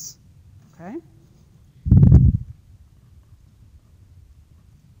resistance. Okay?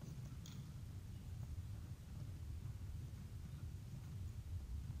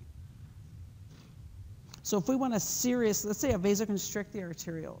 So if we want to let's say I vasoconstrict the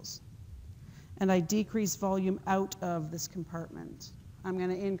arterioles, and I decrease volume out of this compartment, I'm going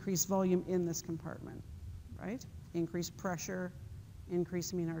to increase volume in this compartment, right? Increase pressure,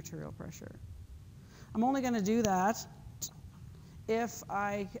 increase mean arterial pressure. I'm only going to do that if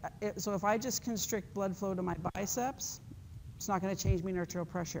I just constrict blood flow to my biceps, it's not going to change mean arterial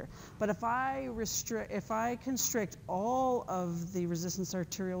pressure. But if I constrict all of the resistance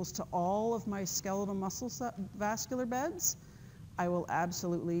arterioles to all of my skeletal muscle vascular beds, I will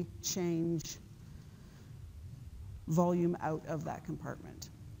absolutely change volume out of that compartment.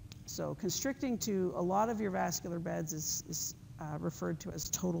 So constricting to a lot of your vascular beds is referred to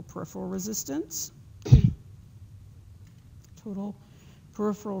as total peripheral resistance. Total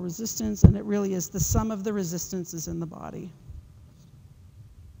peripheral resistance, and it really is the sum of the resistances in the body.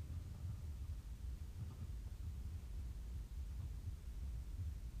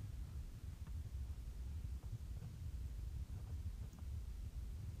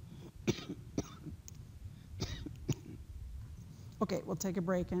 Okay, we'll take a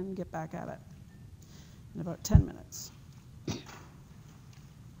break and get back at it. in about 10 minutes.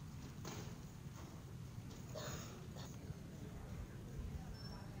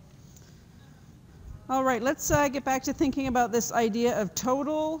 All right, let's get back to thinking about this idea of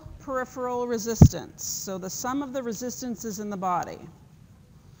total peripheral resistance. So the sum of the resistances in the body.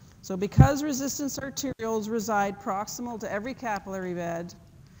 So because resistance arterioles reside proximal to every capillary bed,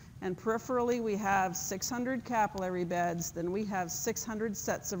 and peripherally we have 600 capillary beds, then we have 600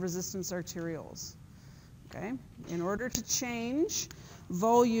 sets of resistance arterioles. Okay? In order to change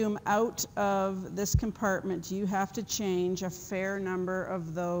volume out of this compartment, you have to change a fair number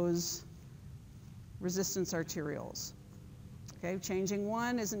of those resistance arterioles. Okay? Changing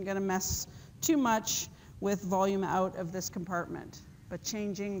one isn't going to mess too much with volume out of this compartment, but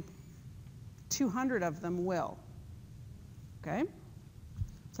changing 200 of them will. Okay?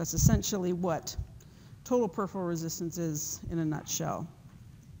 So that's essentially what total peripheral resistance is in a nutshell.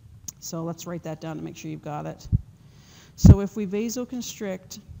 So let's write that down to make sure you've got it. So if we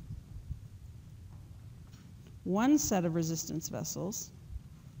vasoconstrict one set of resistance vessels,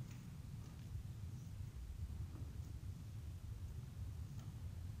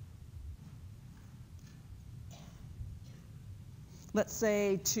 let's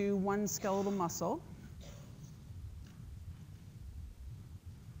say to one skeletal muscle,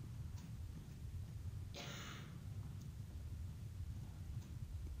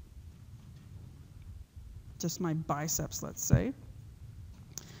 just my biceps, let's say,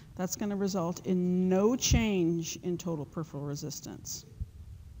 that's going to result in no change in total peripheral resistance.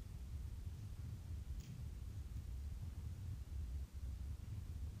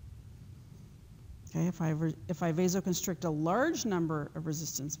 Okay, if I vasoconstrict a large number of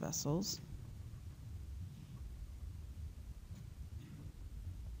resistance vessels,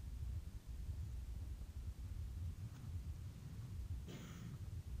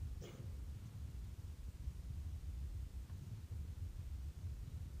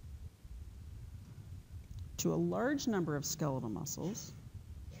 to a large number of skeletal muscles,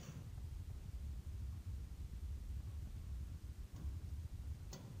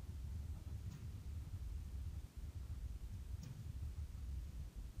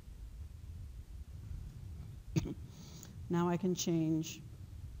 now I can change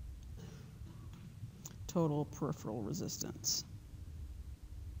total peripheral resistance.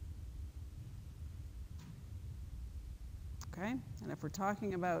 Okay, and if we're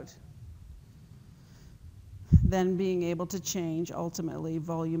talking about then being able to change ultimately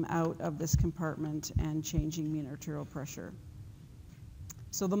volume out of this compartment and changing mean arterial pressure.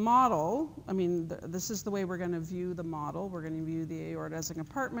 So the model, I mean, this is the way we're going to view the model. We're going to view the aorta as a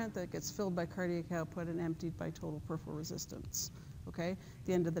compartment that gets filled by cardiac output and emptied by total peripheral resistance. Okay? At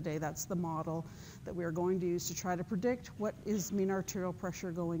the end of the day, that's the model that we are going to use to try to predict what is mean arterial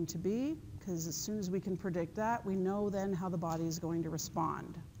pressure going to be, because as soon as we can predict that, we know then how the body is going to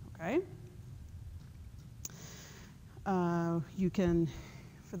respond. Okay? You can,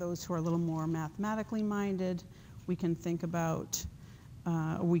 for those who are a little more mathematically minded, we can think about,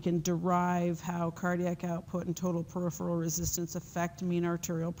 we can derive how cardiac output and total peripheral resistance affect mean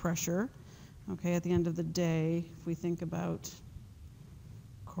arterial pressure. Okay, at the end of the day, if we think about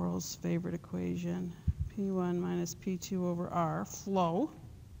Coral's favorite equation, P1 minus P2 over R, flow.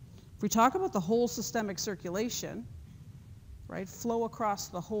 If we talk about the whole systemic circulation, right, flow across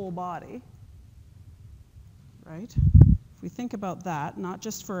the whole body, right? If we think about that, not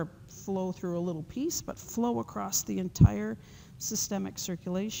just for a flow through a little piece, but flow across the entire systemic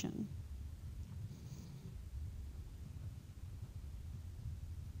circulation.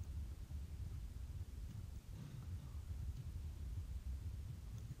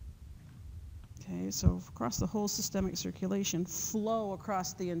 Okay, so across the whole systemic circulation, flow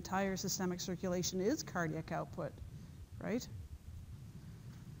across the entire systemic circulation is cardiac output, right?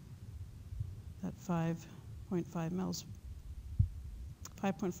 That 5.5 mils,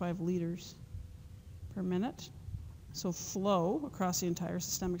 5.5 liters per minute. So flow across the entire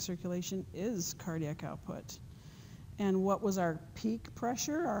systemic circulation is cardiac output. And what was our peak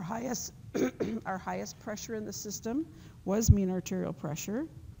pressure? Our highest, our highest pressure in the system was mean arterial pressure.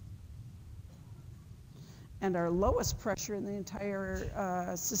 And our lowest pressure in the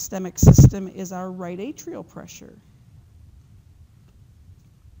entire systemic system is our right atrial pressure.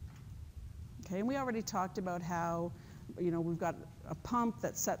 Okay, and we already talked about how, you know, we've got a pump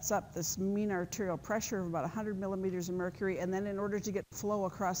that sets up this mean arterial pressure of about 100 millimeters of mercury, and then in order to get flow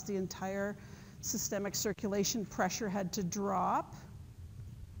across the entire systemic circulation, pressure had to drop,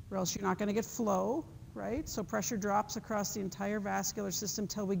 or else you're not going to get flow, right? So pressure drops across the entire vascular system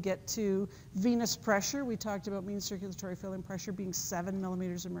till we get to venous pressure. We talked about mean circulatory filling pressure being 7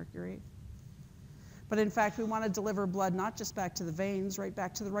 millimeters of mercury. But in fact, we want to deliver blood not just back to the veins, right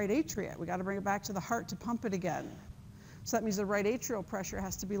back to the right atria. We got to bring it back to the heart to pump it again. So that means the right atrial pressure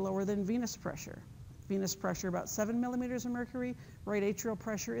has to be lower than venous pressure. Venous pressure about 7 millimeters of mercury. Right atrial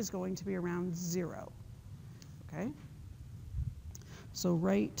pressure is going to be around 0. Okay? So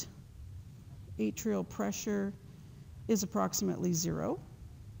right atrial pressure is approximately 0.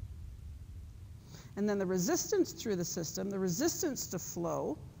 And then the resistance through the system, the resistance to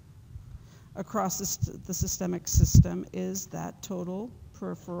flow across the systemic system is that total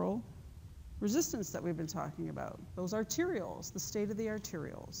peripheral resistance that we've been talking about. Those arterioles, the state of the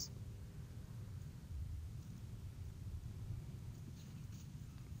arterioles.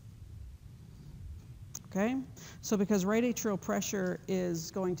 Okay, so because right atrial pressure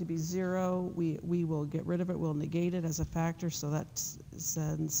is going to be 0, we will get rid of it, we'll negate it as a factor, so that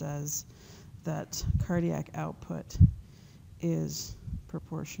then says that cardiac output is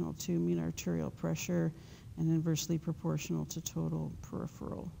proportional to mean arterial pressure and inversely proportional to total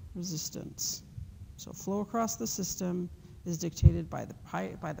peripheral resistance. So flow across the system is dictated by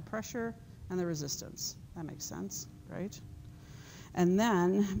the pressure and the resistance. That makes sense, right? And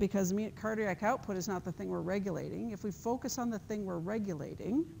then, because cardiac output is not the thing we're regulating, if we focus on the thing we're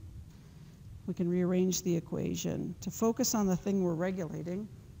regulating, we can rearrange the equation. To focus on the thing we're regulating,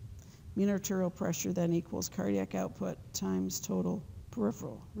 mean arterial pressure then equals cardiac output times total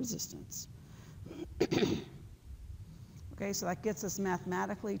peripheral resistance. Okay, so that gets us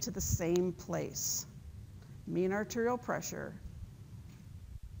mathematically to the same place. Mean arterial pressure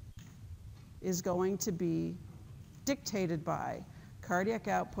is going to be dictated by cardiac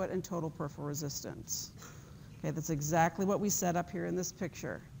output and total peripheral resistance. Okay, that's exactly what we set up here in this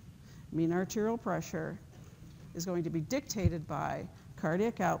picture. Mean arterial pressure is going to be dictated by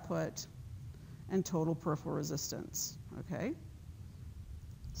cardiac output and total peripheral resistance, okay?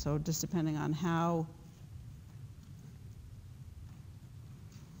 So just depending on how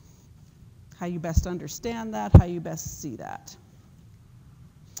you best understand that, how you best see that.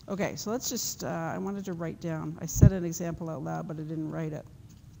 Okay, so let's just, I wanted to write down, I said an example out loud, but I didn't write it.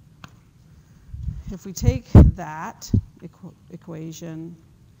 If we take that equation,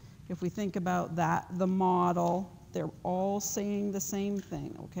 if we think about that, the model, they're all saying the same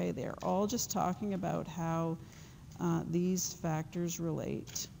thing, okay? They're all just talking about how these factors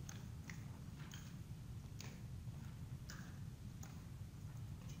relate.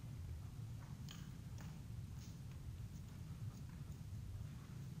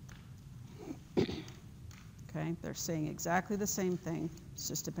 Okay, they're saying exactly the same thing. It's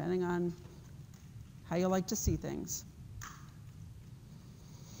just depending on how you like to see things.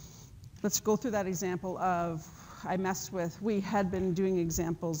 Let's go through that example of, we had been doing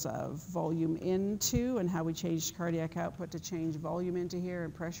examples of volume into and how we changed cardiac output to change volume into here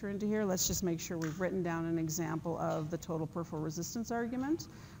and pressure into here. Let's just make sure we've written down an example of the total peripheral resistance argument.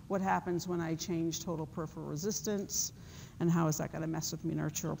 What happens when I change total peripheral resistance, and how is that going to mess with mean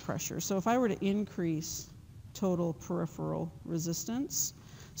arterial pressure? So if I were to increase total peripheral resistance,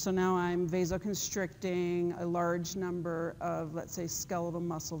 so now I'm vasoconstricting a large number of, let's say, skeletal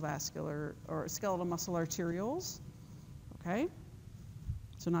muscle arterioles, okay?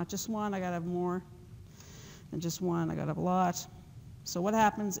 So not just one, I gotta have more than just one, I gotta have a lot. So what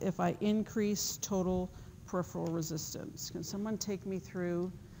happens if I increase total peripheral resistance? Can someone take me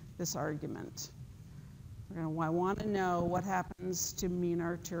through this argument? I want to know what happens to mean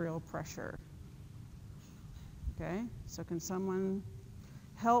arterial pressure. Okay, so can someone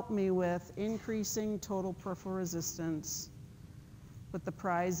help me with increasing total peripheral resistance, with the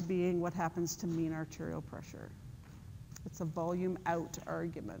prize being what happens to mean arterial pressure? It's a volume out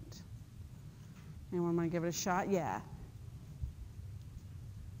argument. Anyone want to give it a shot? Yeah.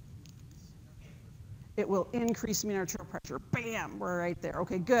 It will increase mean arterial pressure. Bam, we're right there.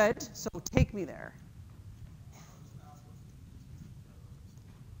 Okay, good. So take me there.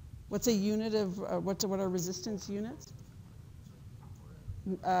 What's a unit of, what are resistance units?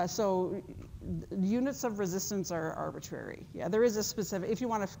 So units of resistance are arbitrary. Yeah, there is a specific, if you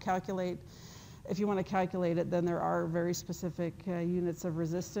want to calculate it, then there are very specific units of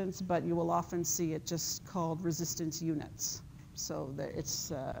resistance, but you will often see it just called resistance units. So that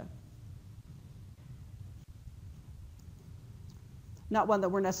it's not one that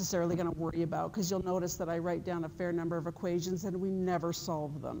we're necessarily going to worry about, because you'll notice that I write down a fair number of equations and we never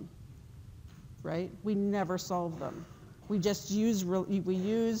solve them, right? We never solve them. We just use the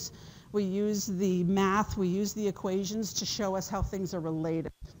math, we use the equations to show us how things are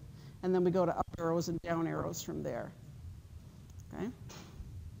related. And then we go to up arrows and down arrows from there, okay?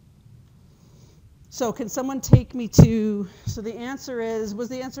 So can someone take me to, so the answer is, was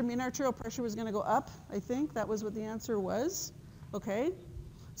the answer mean arterial pressure was going to go up? I think that was what the answer was. Okay.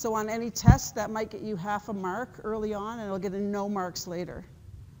 So on any test, that might get you half a mark early on, and it'll get a no marks later,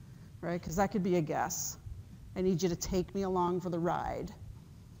 right? Because that could be a guess. I need you to take me along for the ride.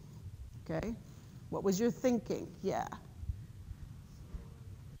 Okay. What was your thinking? Yeah.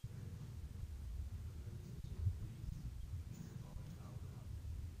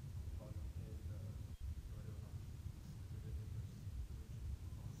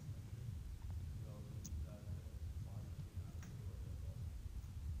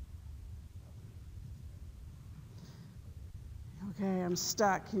 Okay, I'm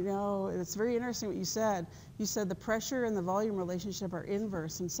stuck. You know, it's very interesting what you said. You said the pressure and the volume relationship are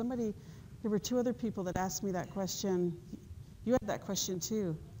inverse. And there were two other people that asked me that question. You had that question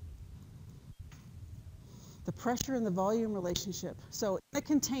too. The pressure and the volume relationship. So in a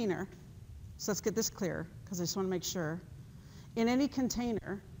container, so let's get this clear, because I just want to make sure. In any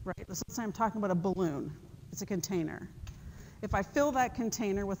container, right, let's say I'm talking about a balloon. It's a container. If I fill that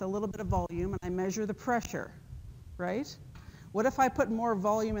container with a little bit of volume and I measure the pressure, right? What if I put more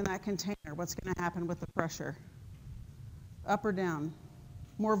volume in that container? What's going to happen with the pressure? Up or down?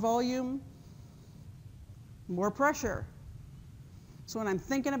 More volume, more pressure. So when I'm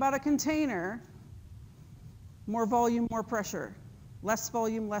thinking about a container, more volume, more pressure. Less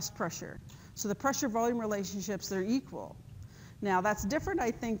volume, less pressure. So the pressure-volume relationships, they're equal. Now, that's different, I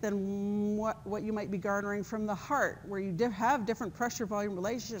think, than what you might be garnering from the heart, where you have different pressure-volume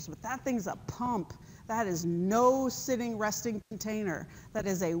relationships, but that thing's a pump. That is no sitting, resting container. That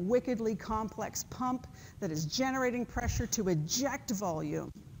is a wickedly complex pump that is generating pressure to eject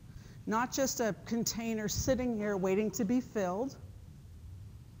volume, not just a container sitting here waiting to be filled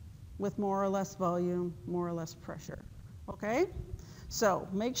with more or less volume, more or less pressure. Okay? So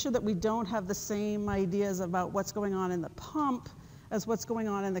make sure that we don't have the same ideas about what's going on in the pump as what's going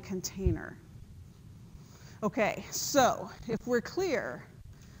on in the container. Okay, so if we're clear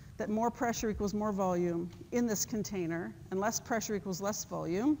that more pressure equals more volume in this container and less pressure equals less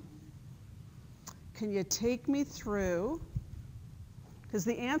volume, can you take me through, because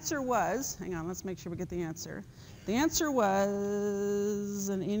the answer was, hang on, let's make sure we get the answer. The answer was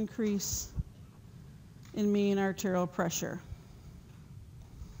an increase in mean arterial pressure.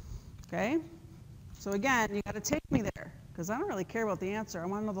 Okay? So again, you got to take me there, because I don't really care about the answer. I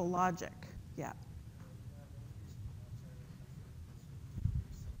want to know the logic. Yeah.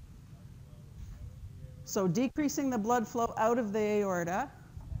 So decreasing the blood flow out of the aorta,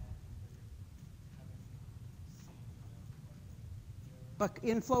 but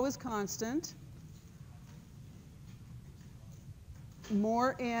inflow is constant.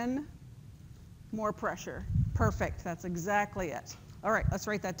 More in, more pressure. Perfect. That's exactly it. All right, let's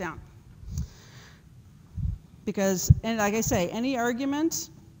write that down. Because, and like I say, any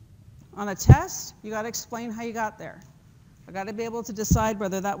argument on a test, you got to explain how you got there. I got to be able to decide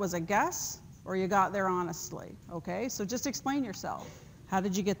whether that was a guess or you got there honestly. Okay, so just explain yourself. How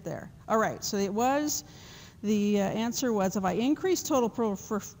did you get there? All right, so it was, the answer was, if I increase total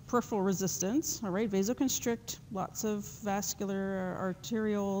peripheral resistance, all right, vasoconstrict, lots of vascular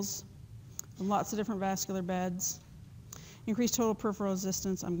arterioles, and lots of different vascular beds. Increase total peripheral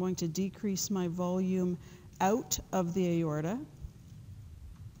resistance, I'm going to decrease my volume out of the aorta.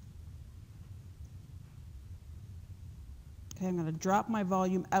 Okay, I'm going to drop my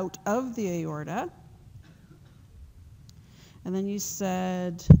volume out of the aorta. And then you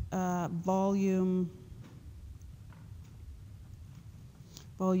said volume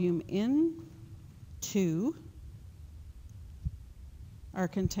into our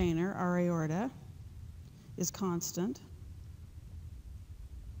container, our aorta, is constant.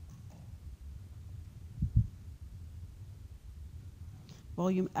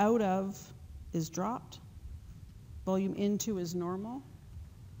 Volume out of is dropped. Volume into is normal.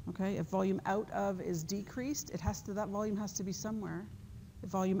 Okay, if volume out of is decreased, that volume has to be somewhere. If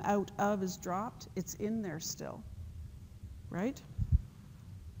volume out of is dropped, it's in there still, right?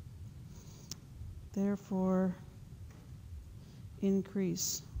 Therefore,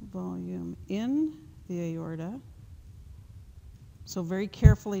 increase volume in the aorta. So very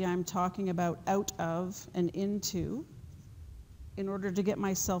carefully, I'm talking about out of and into in order to get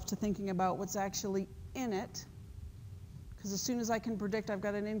myself to thinking about what's actually in it. Because as soon as I can predict I've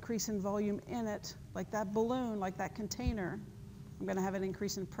got an increase in volume in it, like that balloon, like that container, I'm going to have an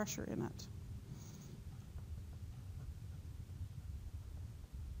increase in pressure in it.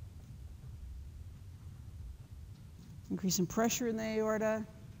 Increase in pressure in the aorta,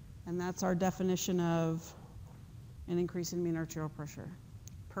 and that's our definition of an increase in mean arterial pressure.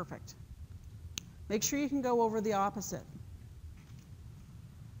 Perfect. Make sure you can go over the opposite.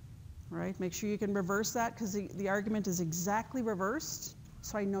 Right? Make sure you can reverse that, because the argument is exactly reversed,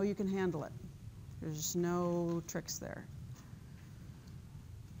 so I know you can handle it. There's no tricks there.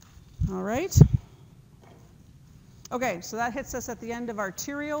 All right. Okay, so that hits us at the end of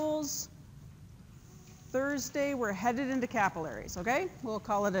arterioles. Thursday, we're headed into capillaries, okay? We'll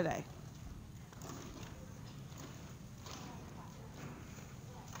call it a day.